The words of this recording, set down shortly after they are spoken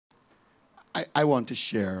I want to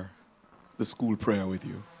share the school prayer with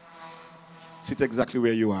you. Sit exactly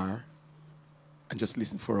where you are and just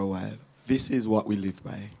listen for a while. This is what we live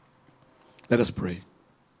by. Let us pray.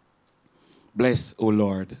 Bless, O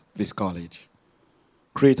Lord, this college.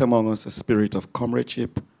 Create among us a spirit of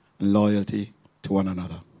comradeship and loyalty to one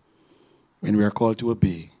another. When we are called to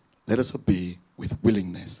obey, let us obey with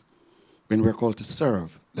willingness. When we are called to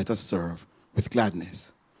serve, let us serve with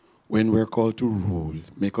gladness. When we are called to rule,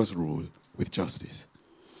 make us rule with justice.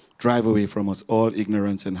 Drive away from us all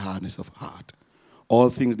ignorance and hardness of heart, all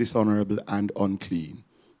things dishonorable and unclean.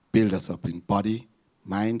 Build us up in body,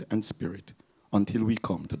 mind, and spirit, until we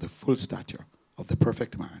come to the full stature of the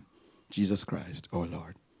perfect man, Jesus Christ, our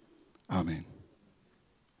Lord. Amen.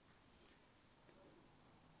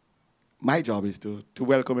 My job is to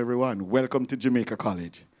welcome everyone. Welcome to Jamaica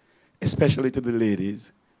College. Especially to the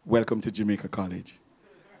ladies, welcome to Jamaica College.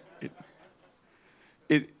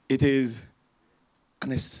 It is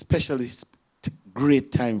an especially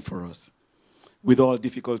great time for us, with all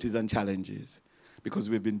difficulties and challenges, because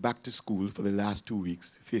we've been back to school for the last 2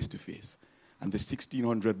 weeks, face-to-face. And the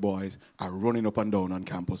 1,600 boys are running up and down on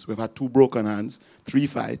campus. We've had 2 broken hands, 3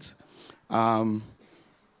 fights, a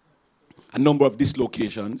number of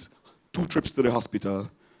dislocations, 2 trips to the hospital,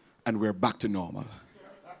 and we're back to normal.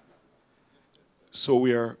 So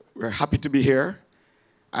we're happy to be here.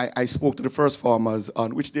 I spoke to the first farmers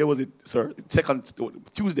on, which day was it, sir?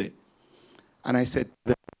 Tuesday. And I said,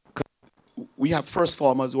 we have first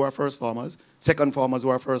farmers who are first farmers, second farmers who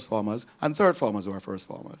are first farmers, and third farmers who are first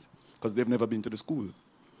farmers, because they've never been to the school.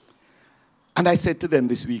 And I said to them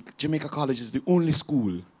this week, Jamaica College is the only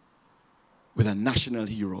school with a national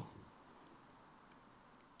hero.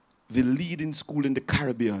 The leading school in the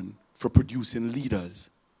Caribbean for producing leaders.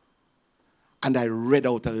 And I read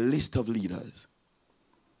out a list of leaders.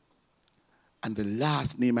 And the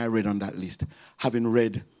last name I read on that list, having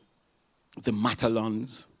read the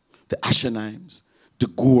Matalons, the Ashenimes, the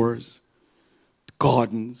Gores, the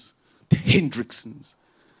Gordons, the Hendricksons,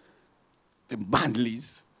 the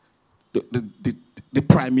Mandleys, the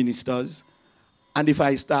prime ministers. And if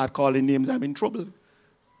I start calling names, I'm in trouble.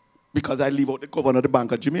 Because I leave out the governor of the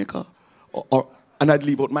Bank of Jamaica. And I'd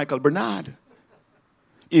leave out Michael Bernard,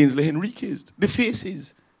 Ainsley Henriquez, the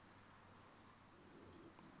faces.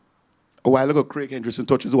 A while ago, Craig Henderson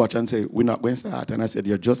touched his watch and said, we're not going to start. And I said,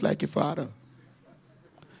 you're just like your father.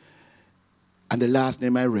 And the last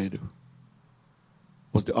name I read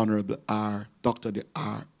was the Honorable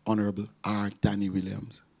Honorable R. Danny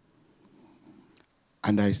Williams.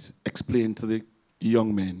 And I explained to the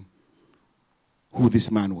young men who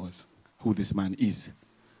this man was, who this man is,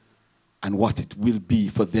 and what it will be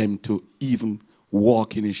for them to even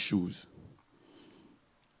walk in his shoes.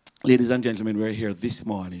 Ladies and gentlemen, we're here this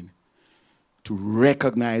morning to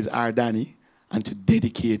recognize our Danny and to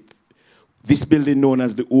dedicate this building known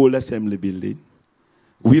as the Old Assembly Building.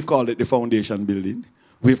 We've called it the Foundation Building.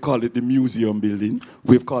 We've called it the Museum Building.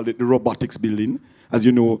 We've called it the Robotics Building, as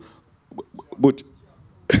you know. But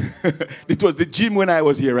it was the gym when I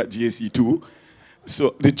was here at GSC too.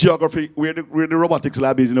 So the geography, where the robotics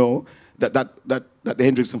lab is now, that the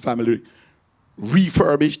Hendrickson family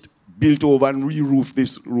refurbished, built over and re-roofed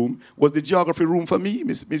this room, was the geography room for me,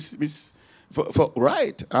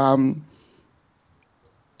 right.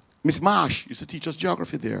 Miss Marsh used to teach us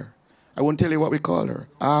geography there. I won't tell you what we call her.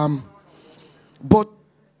 But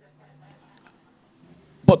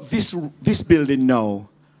this building now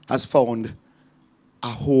has found a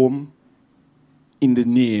home in the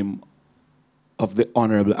name of the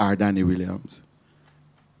Honorable R. Danny Williams.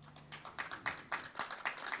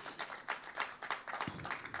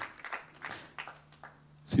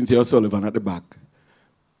 Cynthia O'Sullivan at the back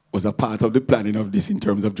was a part of the planning of this in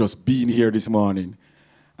terms of just being here this morning.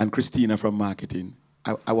 And Christina from marketing,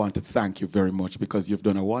 I want to thank you very much because you've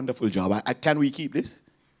done a wonderful job. Can we keep this?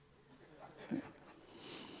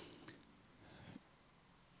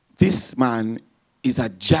 This man is a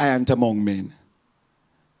giant among men.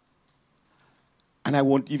 And I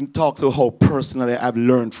won't even talk to how personally I've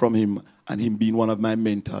learned from him and him being one of my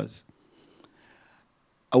mentors.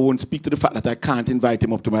 I won't speak to the fact that I can't invite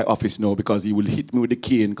him up to my office now because he will hit me with a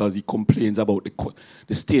cane because he complains about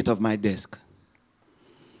the state of my desk.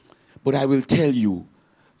 But I will tell you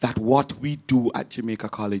that what we do at Jamaica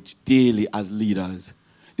College daily as leaders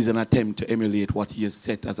is an attempt to emulate what he has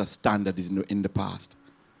set as a standard in the past.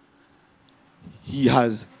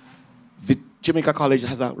 Jamaica College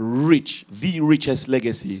has the richest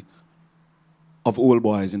legacy of old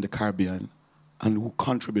boys in the Caribbean and who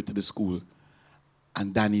contribute to the school.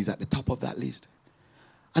 And Danny's at the top of that list.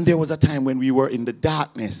 And there was a time when we were in the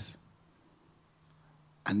darkness.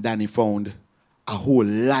 And Danny found a whole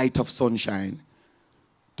light of sunshine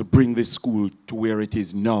to bring this school to where it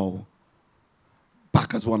is now,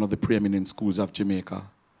 back as one of the preeminent schools of Jamaica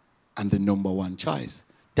and the #1 choice.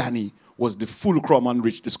 Danny was the fulcrum on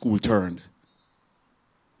which the school turned.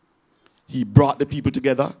 He brought the people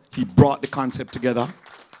together. He brought the concept together.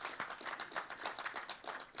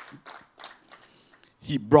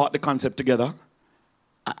 He brought the concept together.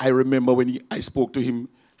 I remember when I spoke to him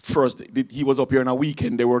first, he was up here on a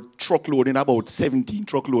weekend. They were truckloading about 17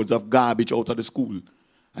 truckloads of garbage out of the school.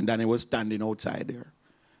 And Danny was standing outside there.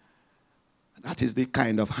 That is the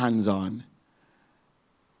kind of hands-on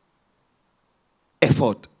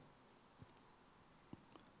effort.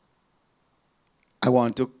 I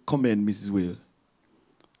want to commend Mrs. Will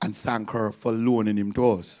and thank her for loaning him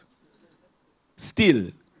to us.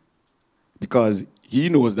 Still, because he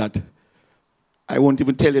knows that I won't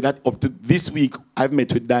even tell you that up to this week, I've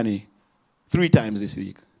met with Danny 3 times this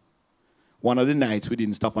week. One of the nights we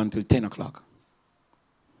didn't stop until 10 o'clock.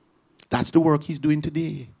 That's the work he's doing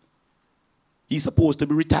today. He's supposed to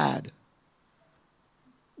be retired.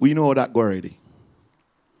 We know that already.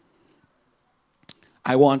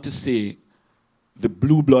 I want to say the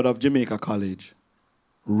blue blood of Jamaica College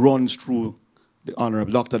runs through the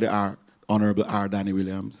Honorable Honorable R. Danny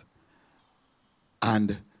Williams.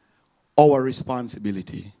 And our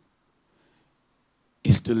responsibility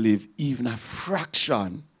is to live even a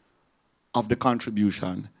fraction of the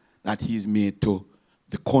contribution that he's made to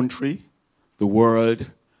the country, the world,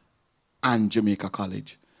 and Jamaica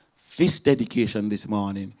College. This dedication this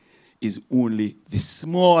morning is only the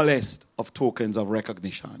smallest of tokens of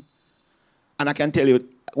recognition. And I can tell you,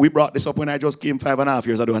 we brought this up when I just came 5.5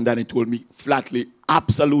 years ago, and Danny told me flatly,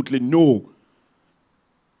 absolutely no.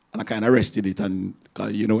 And I kind of rested it, and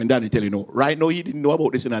you know, and Danny tell you no. Right now, he didn't know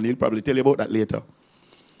about this, and he'll probably tell you about that later.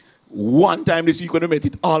 One time this week when I met,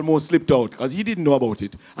 it almost slipped out, because he didn't know about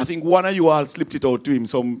it. I think one of you all slipped it out to him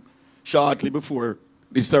some shortly before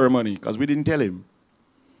the ceremony, because we didn't tell him.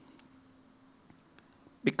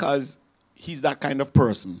 Because he's that kind of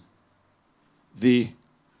person. The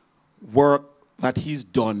work that he's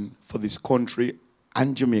done for this country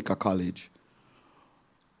and Jamaica College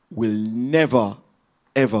will never,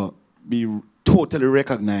 ever be totally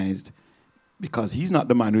recognized, because he's not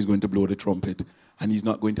the man who's going to blow the trumpet, and he's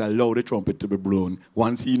not going to allow the trumpet to be blown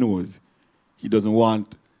once he knows he doesn't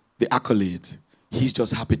want the accolades. He's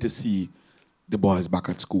just happy to see the boys back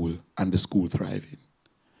at school and the school thriving.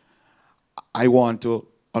 I want to,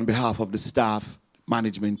 on behalf of the staff,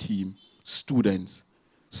 management team, students,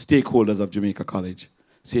 stakeholders of Jamaica College,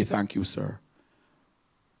 say thank you, sir.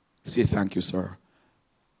 Say thank you, sir.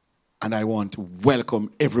 And I want to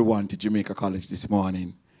welcome everyone to Jamaica College this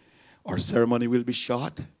morning. Our ceremony will be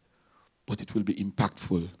short, but it will be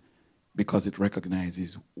impactful, because it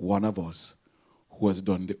recognizes one of us who has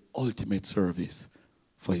done the ultimate service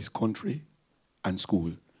for his country and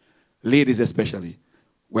school. Ladies especially,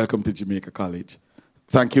 welcome to Jamaica College.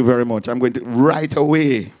 Thank you very much. I'm going to right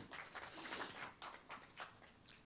away